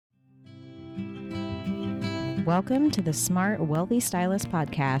Welcome to the Smart Wealthy Stylist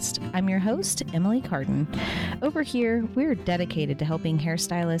podcast. I'm your host, Emily Carden. Over here, we're dedicated to helping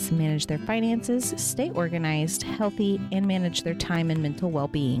hairstylists manage their finances, stay organized, healthy, and manage their time and mental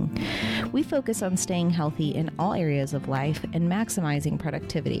well-being. We focus on staying healthy in all areas of life and maximizing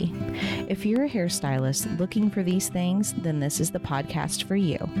productivity. If you're a hairstylist looking for these things, then this is the podcast for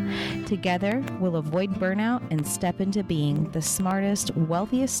you. Together, we'll avoid burnout and step into being the smartest,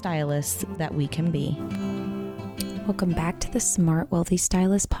 wealthiest stylists that we can be. Welcome back to the Smart Wealthy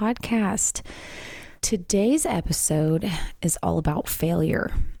Stylist podcast. Today's episode is all about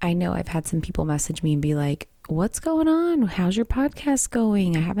failure. I know I've had some people message me and be like, what's going on? How's your podcast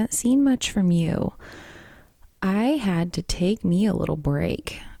going? I haven't seen much from you. I had to take me a little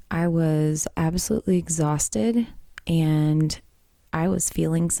break. I was absolutely exhausted and I was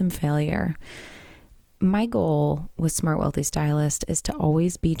feeling some failure. My goal with Smart Wealthy Stylist is to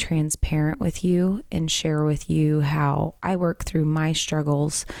always be transparent with you and share with you how I work through my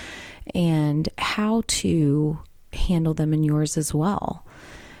struggles and how to handle them in yours as well.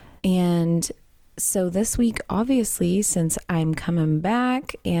 And so this week, obviously, since I'm coming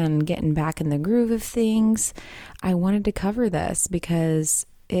back and getting back in the groove of things, I wanted to cover this because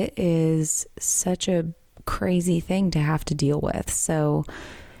it is such a crazy thing to have to deal with. So,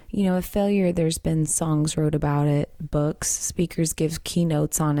 you know, with failure, there's been songs wrote about it, books, speakers give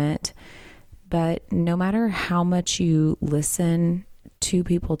keynotes on it. But no matter how much you listen to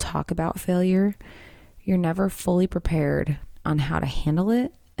people talk about failure, you're never fully prepared on how to handle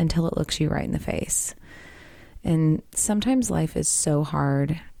it until it looks you right in the face. And sometimes life is so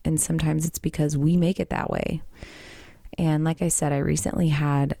hard, and sometimes it's because we make it that way. And like I said, I recently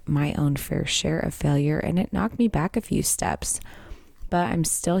had my own fair share of failure, and it knocked me back a few steps. But I'm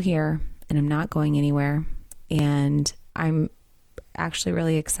still here and I'm not going anywhere. And I'm actually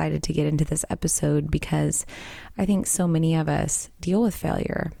really excited to get into this episode because I think so many of us deal with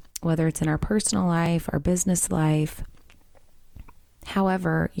failure, whether it's in our personal life, our business life.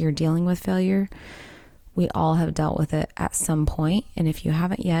 However you're dealing with failure, we all have dealt with it at some point. And if you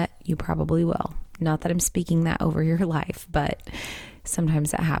haven't yet, you probably will. Not that I'm speaking that over your life, but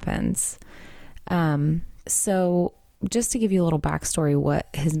sometimes it happens. So just to give you a little backstory, what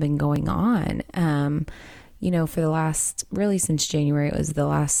has been going on, for the last, really since January, it was the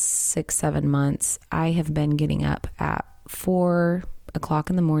last 6-7 months, I have been getting up at 4 o'clock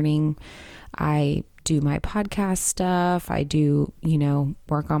in the morning. I do my podcast stuff. I do,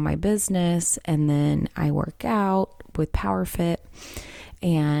 work on my business, and then I work out with PowerFit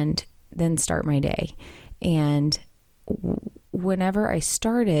and then start my day. And whenever I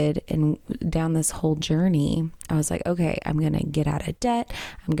started and down this whole journey, I was like, okay, I'm going to get out of debt.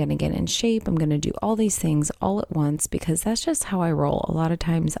 I'm going to get in shape. I'm going to do all these things all at once because that's just how I roll. A lot of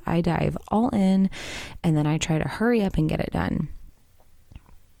times I dive all in and then I try to hurry up and get it done.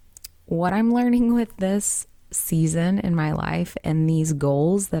 What I'm learning with this season in my life and these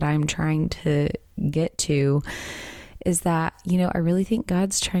goals that I'm trying to get to is that, I really think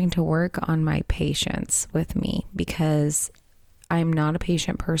God's trying to work on my patience with me because I'm not a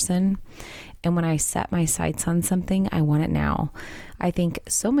patient person. And when I set my sights on something, I want it now. I think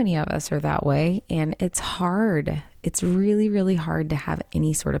so many of us are that way, and it's hard. It's really, really hard to have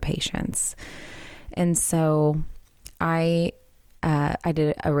any sort of patience. And so I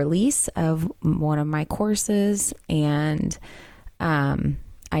did a release of one of my courses, and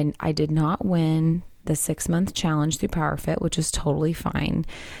I did not win the 6-month challenge through PowerFit, which is totally fine.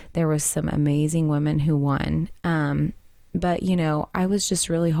 There was some amazing women who won. But, I was just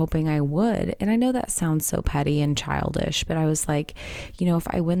really hoping I would. And I know that sounds so petty and childish, but I was like, if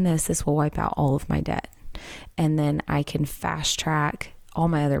I win this will wipe out all of my debt. And then I can fast track all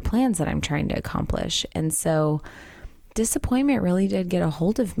my other plans that I'm trying to accomplish. And so disappointment really did get a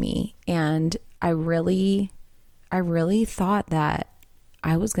hold of me. And I really thought that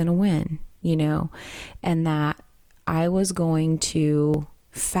I was going to win, and that I was going to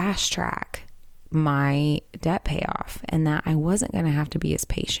fast track my debt payoff and that I wasn't going to have to be as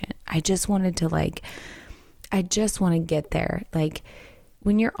patient. I just wanted to get there. Like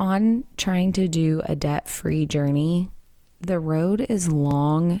when you're on trying to do a debt-free journey, the road is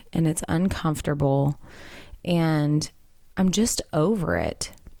long and it's uncomfortable and I'm just over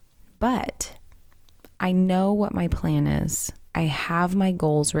it. But I know what my plan is. I have my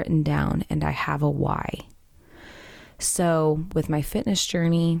goals written down and I have a why. So with my fitness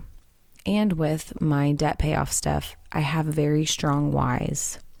journey and with my debt payoff stuff, I have very strong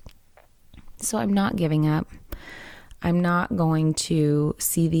whys. So I'm not giving up. I'm not going to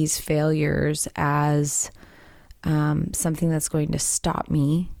see these failures as something that's going to stop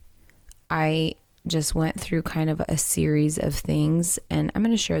me. I just went through kind of a series of things, and I'm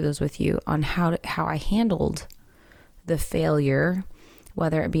going to share those with you on how I handled the failure,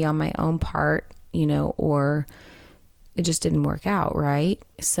 whether it be on my own part, or it just didn't work out, right?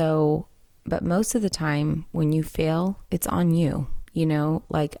 So, but most of the time when you fail, it's on you,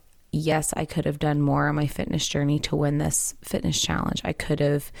 like, yes, I could have done more on my fitness journey to win this fitness challenge. I could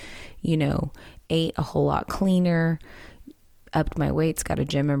have, ate a whole lot cleaner, upped my weights, got a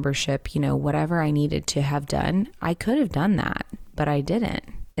gym membership, whatever I needed to have done. I could have done that, but I didn't.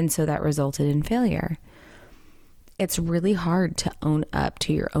 And so that resulted in failure. It's really hard to own up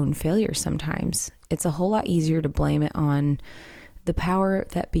to your own failure sometimes. It's a whole lot easier to blame it on the power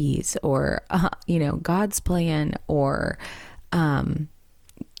that be's, or, God's plan, or,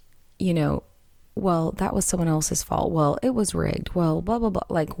 well, that was someone else's fault. Well, it was rigged. Well, blah, blah, blah.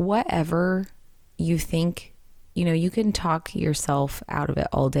 Like, whatever you think, you can talk yourself out of it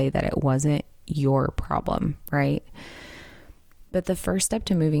all day that it wasn't your problem, right? But the first step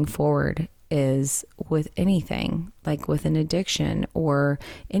to moving forward is with anything, like with an addiction or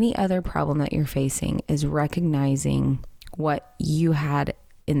any other problem that you're facing, is recognizing what you had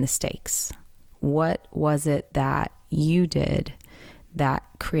in the stakes. What was it that you did that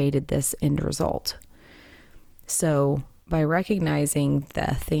created this end result? So by recognizing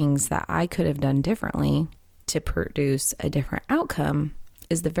the things that I could have done differently to produce a different outcome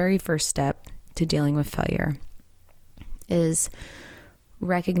is the very first step to dealing with failure, is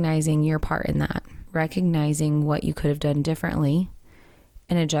recognizing your part in that, recognizing what you could have done differently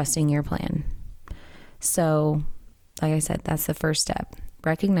and adjusting your plan. So, like I said, that's the first step.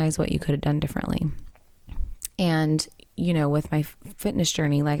 Recognize what you could have done differently. And, with my fitness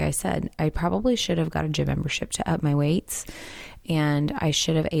journey, like I said, I probably should have got a gym membership to up my weights, and I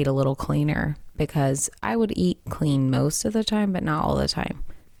should have ate a little cleaner, because I would eat clean most of the time, but not all the time.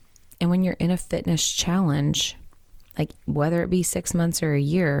 And when you're in a fitness challenge, like whether it be 6 months or a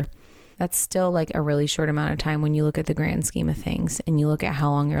year, that's still like a really short amount of time when you look at the grand scheme of things and you look at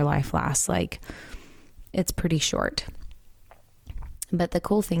how long your life lasts. Like, it's pretty short. But the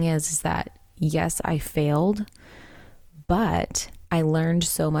cool thing is that yes, I failed, but I learned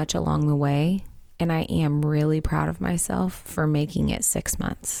so much along the way, and I am really proud of myself for making it 6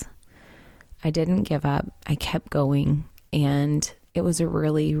 months. I didn't give up. I kept going, and it was a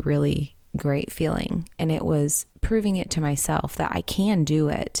really, really great feeling. And it was proving it to myself that I can do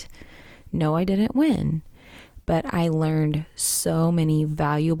it. No, I didn't win, but I learned so many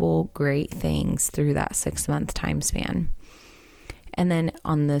valuable, great things through that 6-month time span. And then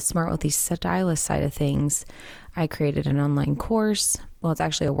on the Smart Wealthy Stylist side of things, I created an online course. Well, it's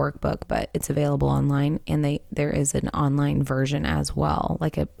actually a workbook, but it's available online, and there is an online version as well,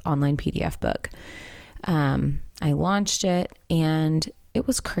 like an online PDF book. I launched it, and it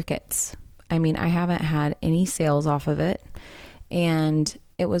was crickets. I mean, I haven't had any sales off of it, and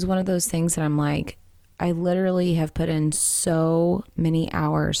it was one of those things that I'm like, I literally have put in so many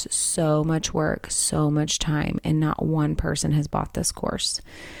hours, so much work, so much time, and not one person has bought this course.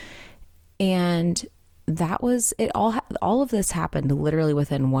 And that was it. All of this happened literally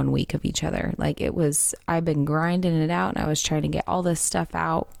within 1 week of each other. Like, I've been grinding it out, and I was trying to get all this stuff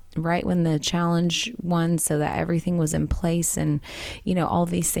out right when the challenge won, so that everything was in place, and all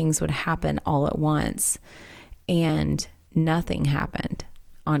these things would happen all at once, and nothing happened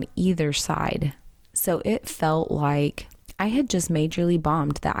on either side. So it felt like I had just majorly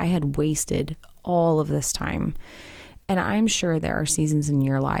bombed, that I had wasted all of this time. And I'm sure there are seasons in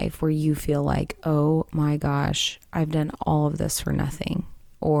your life where you feel like, oh my gosh, I've done all of this for nothing.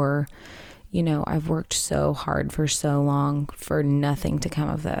 Or, I've worked so hard for so long for nothing to come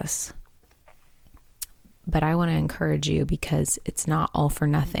of this. But I want to encourage you, because it's not all for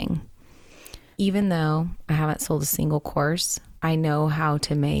nothing. Even though I haven't sold a single course, I know how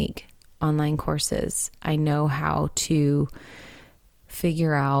to make online courses. I know how to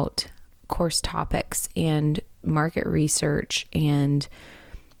figure out course topics and market research, and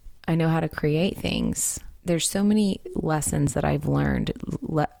I know how to create things. There's so many lessons that I've learned,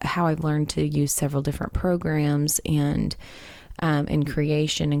 how I've learned to use several different programs, and in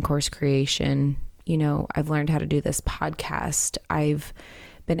creation and course creation, I've learned how to do this podcast. I've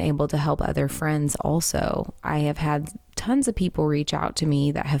been able to help other friends also. I have had tons of people reach out to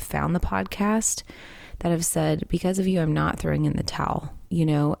me that have found the podcast that have said, because of you, I'm not throwing in the towel,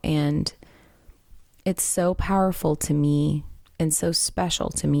 and it's so powerful to me and so special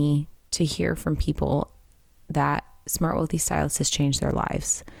to me to hear from people that Smart Wealthy Stylist has changed their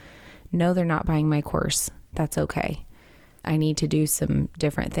lives. No, they're not buying my course. That's okay. I need to do some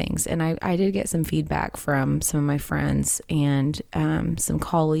different things. And I did get some feedback from some of my friends and some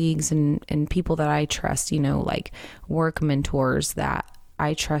colleagues and people that I trust, like work mentors that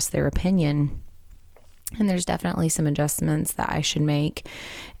I trust their opinion. And there's definitely some adjustments that I should make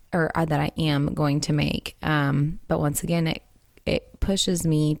or that I am going to make. But once again, it pushes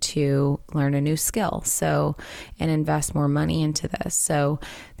me to learn a new skill. And invest more money into this. So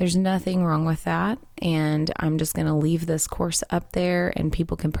there's nothing wrong with that. And I'm just going to leave this course up there and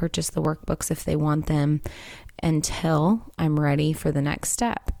people can purchase the workbooks if they want them until I'm ready for the next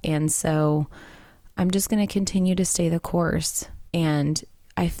step. And so I'm just going to continue to stay the course. And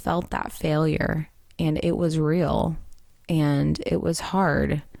I felt that failure and it was real and it was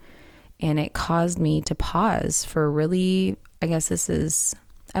hard. And it caused me to pause for really, I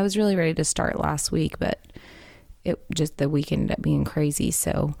was really ready to start last week, but the week ended up being crazy.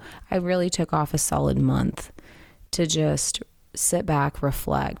 So I really took off a solid month to just sit back,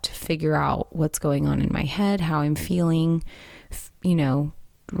 reflect, figure out what's going on in my head, how I'm feeling,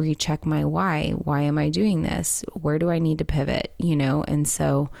 recheck my why. Why am I doing this? Where do I need to pivot? And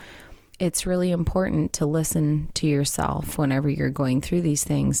so it's really important to listen to yourself whenever you're going through these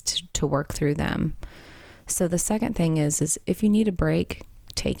things to work through them. So the second thing is if you need a break,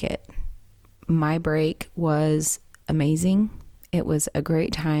 take it. My break was amazing. It was a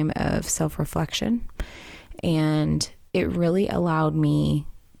great time of self-reflection, and it really allowed me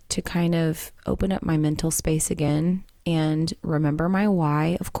to kind of open up my mental space again and remember my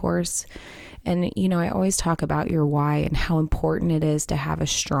why, of course. And, I always talk about your why and how important it is to have a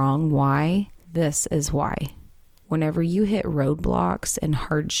strong why. This is why. Whenever you hit roadblocks and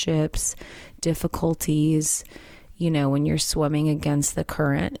hardships, difficulties, when you're swimming against the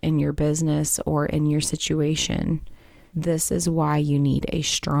current in your business or in your situation, this is why you need a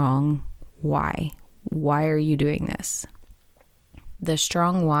strong why. Why are you doing this? The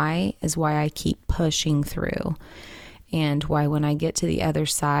strong why is why I keep pushing through. And why when I get to the other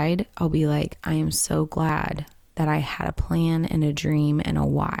side, I'll be like, I am so glad that I had a plan and a dream and a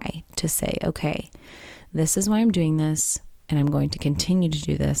why to say, okay, this is why I'm doing this, and I'm going to continue to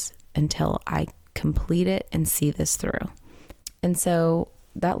do this until I complete it and see this through. And so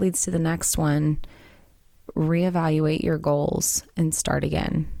that leads to the next one, reevaluate your goals and start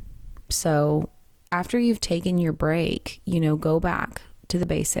again. So after you've taken your break, go back to the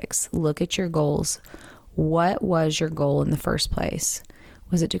basics, look at your goals. What was your goal in the first place?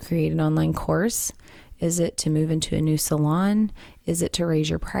 Was it to create an online course? Is it to move into a new salon? Is it to raise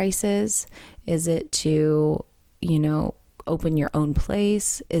your prices? Is it to, open your own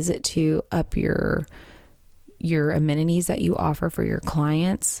place? Is it to up your amenities that you offer for your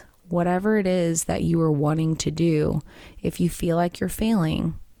clients? Whatever it is that you are wanting to do, if you feel like you're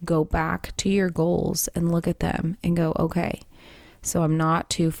failing, go back to your goals and look at them and go, okay, so I'm not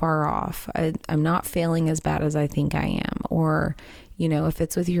too far off. I'm not failing as bad as I think I am. Or, if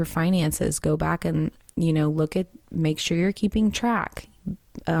it's with your finances, go back and, make sure you're keeping track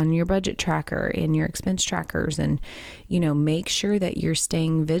on your budget tracker and your expense trackers and, make sure that you're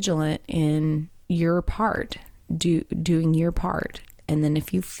staying vigilant in your part, doing your part. And then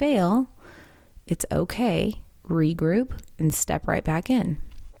if you fail, it's okay. Regroup and step right back in.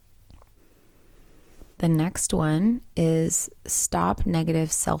 The next one is stop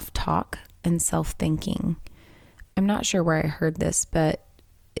negative self-talk and self-thinking. I'm not sure where I heard this, but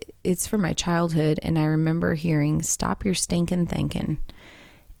it's from my childhood, and I remember hearing, stop your stinking thinking.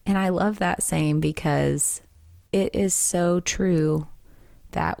 And I love that saying because it is so true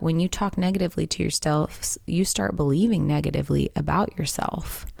that when you talk negatively to yourself, you start believing negatively about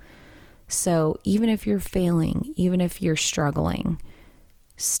yourself. So even if you're failing, even if you're struggling,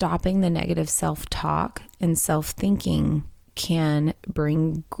 stopping the negative self-talk and self-thinking can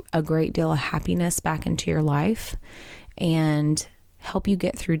bring a great deal of happiness back into your life and help you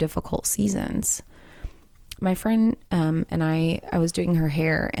get through difficult seasons. My friend and I was doing her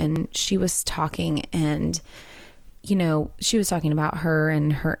hair, and she was talking, and she was talking about her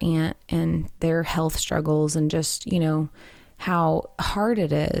and her aunt and their health struggles and just, how hard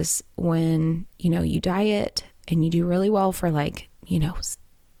it is when, you diet and you do really well for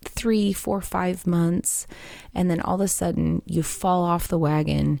 3, 4, 5 months, and then all of a sudden you fall off the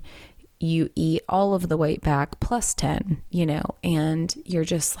wagon, you eat all of the weight back plus 10, and you're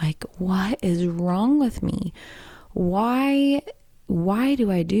just like, what is wrong with me? Why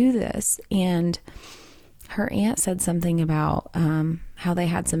do I do this? And her aunt said something about how they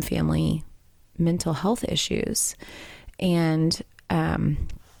had some family mental health issues. And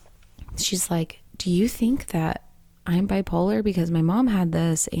she's like, do you think that I'm bipolar? Because my mom had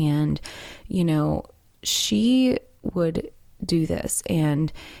this, and, she would do this.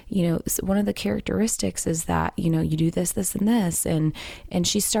 And, one of the characteristics is that, you do this, this, and this. And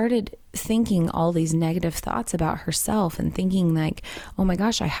she started thinking all these negative thoughts about herself and thinking like, oh my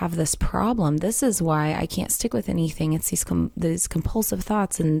gosh, I have this problem. This is why I can't stick with anything. It's these compulsive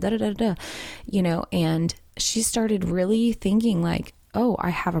thoughts and and she started really thinking like, oh, I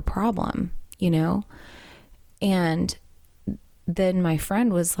have a problem, and then my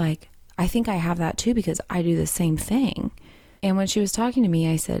friend was like, I think I have that too, because I do the same thing. And when she was talking to me,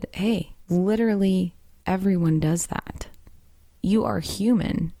 I said, hey, literally everyone does that. You are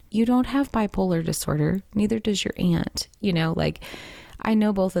human. You don't have bipolar disorder. Neither does your aunt. I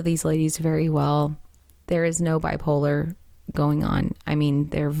know both of these ladies very well. There is no bipolar going on. I mean,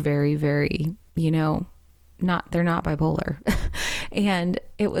 they're very, very, they're not bipolar. And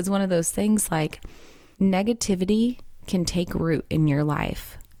it was one of those things like negativity can take root in your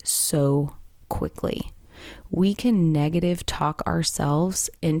life so quickly. We can negative talk ourselves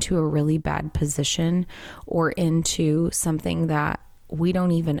into a really bad position or into something that we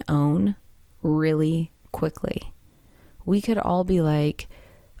don't even own really quickly. We could all be like,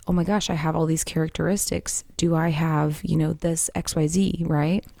 oh my gosh, I have all these characteristics. Do I have, this XYZ,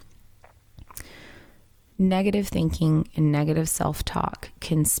 right? Negative thinking and negative self-talk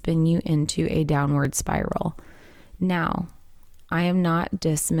can spin you into a downward spiral. Now, I am not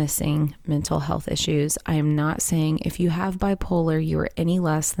dismissing mental health issues. I am not saying if you have bipolar, you are any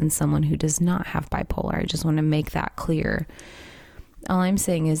less than someone who does not have bipolar. I just want to make that clear. All I'm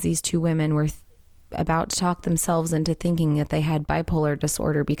saying is these two women were about to talk themselves into thinking that they had bipolar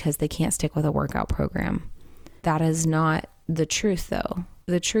disorder because they can't stick with a workout program. That is not the truth, though.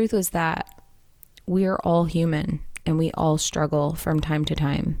 The truth is that we are all human and we all struggle from time to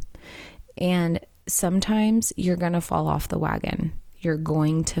time. And sometimes you're going to fall off the wagon. You're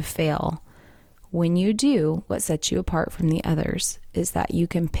going to fail. When you do, what sets you apart from the others is that you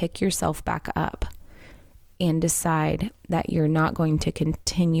can pick yourself back up and decide that you're not going to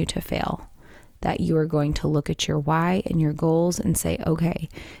continue to fail, that you are going to look at your why and your goals and say, okay,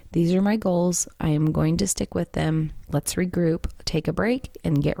 these are my goals. I am going to stick with them. Let's regroup, take a break,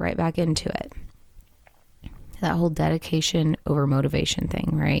 and get right back into it. That whole dedication over motivation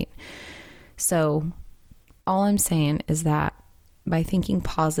thing, right? So all I'm saying is that by thinking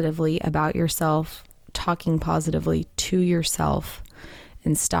positively about yourself, talking positively to yourself,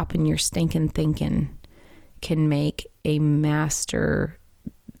 and stopping your stinking thinking can make a master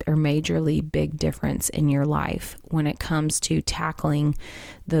or majorly big difference in your life when it comes to tackling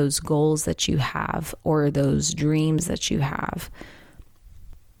those goals that you have or those dreams that you have.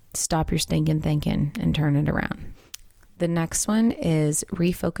 Stop your stinking thinking and turn it around. The next one is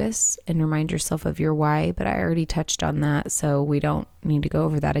refocus and remind yourself of your why, but I already touched on that, so we don't need to go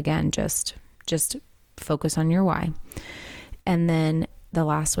over that again. Just focus on your why. And then the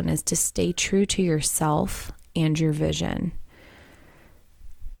last one is to stay true to yourself and your vision.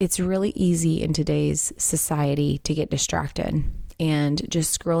 It's really easy in today's society to get distracted, and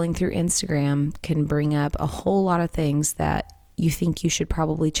just scrolling through Instagram can bring up a whole lot of things that you think you should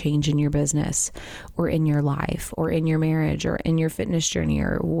probably change in your business or in your life or in your marriage or in your fitness journey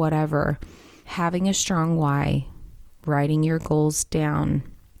or whatever. Having a strong why, writing your goals down,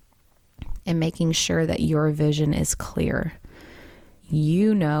 and making sure that your vision is clear.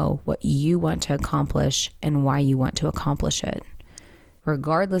 You know what you want to accomplish and why you want to accomplish it,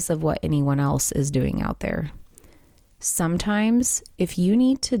 regardless of what anyone else is doing out there. Sometimes, if you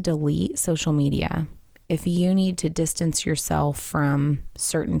need to delete social media, if you need to distance yourself from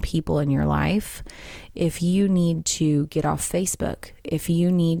certain people in your life, if you need to get off Facebook, if you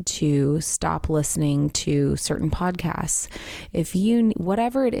need to stop listening to certain podcasts,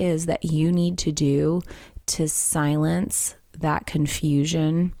 whatever it is that you need to do to silence that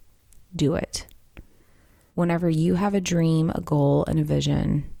confusion, do it. Whenever you have a dream, a goal, and a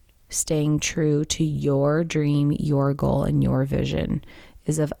vision, staying true to your dream, your goal, and your vision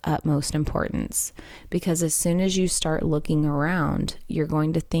is of utmost importance, because as soon as you start looking around, you're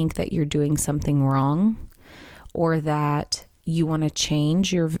going to think that you're doing something wrong, or that you want to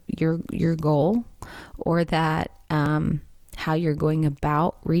change your goal, or that how you're going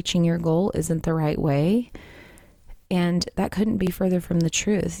about reaching your goal isn't the right way. And that couldn't be further from the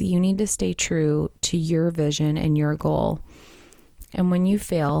truth. You need to stay true to your vision and your goal. And when you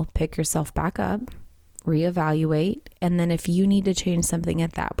fail, pick yourself back up, reevaluate, and then if you need to change something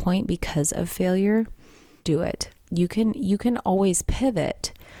at that point because of failure, do it. You can always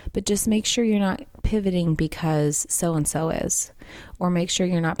pivot, but just make sure you're not pivoting because so-and-so is, or make sure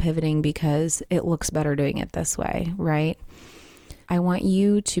you're not pivoting because it looks better doing it this way, right? I want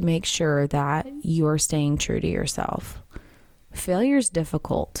you to make sure that you're staying true to yourself. Failure is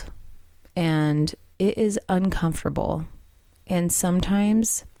difficult and it is uncomfortable. And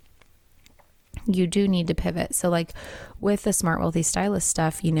sometimes you do need to pivot. So like with the Smart Wealthy Stylist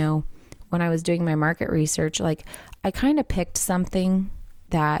stuff, you know, when I was doing my market research, like I kind of picked something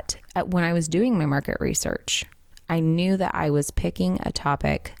that when I was doing my market research, I knew that I was picking a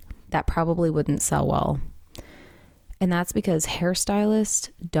topic that probably wouldn't sell well. And that's because hairstylists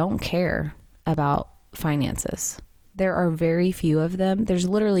don't care about finances. There are very few of them. There's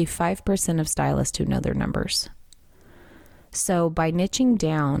literally 5% of stylists who know their numbers. So by niching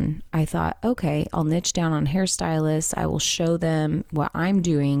down, I thought, okay, I'll niche down on hairstylists. I will show them what I'm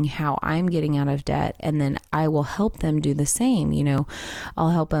doing, how I'm getting out of debt, and then I will help them do the same. You know, I'll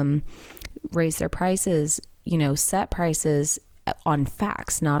help them raise their prices, you know, set prices on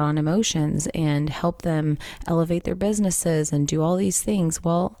facts, not on emotions, and help them elevate their businesses and do all these things.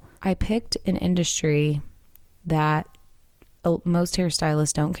 Well, I picked an industry that most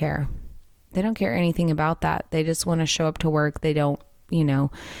hairstylists don't care. They don't care anything about that. They just want to show up to work. They don't, you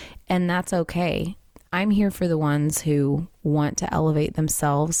know, and that's okay. I'm here for the ones who want to elevate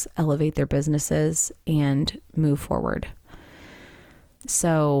themselves, elevate their businesses, and move forward.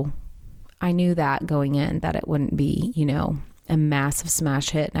 So I knew that going in, that it wouldn't be, you know, a massive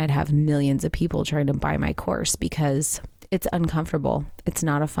smash hit and I'd have millions of people trying to buy my course because it's uncomfortable. It's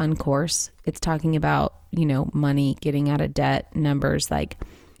not a fun course. It's talking about, you know, money, getting out of debt, numbers. Like,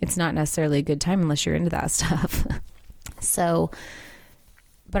 it's not necessarily a good time unless you're into that stuff. So,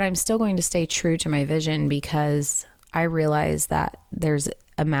 but I'm still going to stay true to my vision because I realize that there's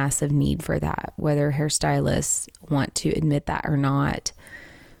a massive need for that, whether hairstylists want to admit that or not.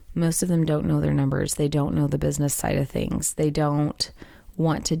 Most of them don't know their numbers. They don't know the business side of things. They don't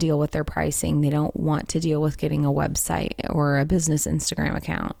want to deal with their pricing. They don't want to deal with getting a website or a business Instagram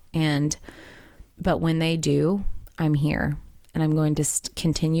account. But when they do, I'm here. And I'm going to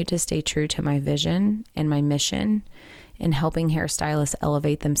continue to stay true to my vision and my mission in helping hairstylists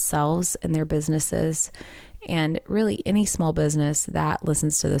elevate themselves and their businesses. And really any small business that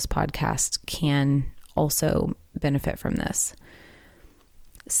listens to this podcast can also benefit from this.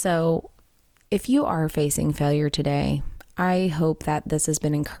 So if you are facing failure today, I hope that this has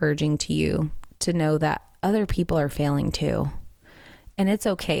been encouraging to you to know that other people are failing too. And it's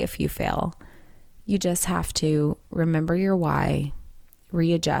okay if you fail. You just have to remember your why,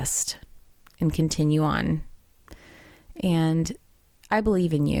 readjust, and continue on. And I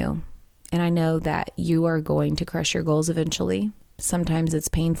believe in you. And I know that you are going to crush your goals eventually. Sometimes it's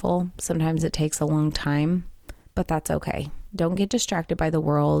painful. Sometimes it takes a long time, but that's okay. Don't get distracted by the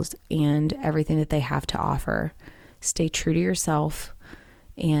world and everything that they have to offer. Stay true to yourself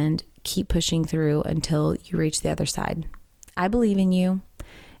and keep pushing through until you reach the other side. I believe in you,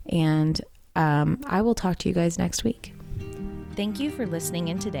 and I will talk to you guys next week. Thank you for listening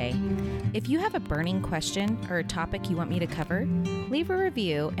in today. If you have a burning question or a topic you want me to cover, leave a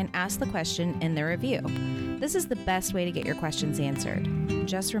review and ask the question in the review. This is the best way to get your questions answered.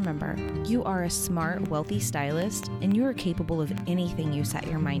 Just remember, you are a smart, wealthy stylist, and you are capable of anything you set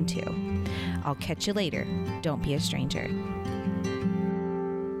your mind to. I'll catch you later. Don't be a stranger.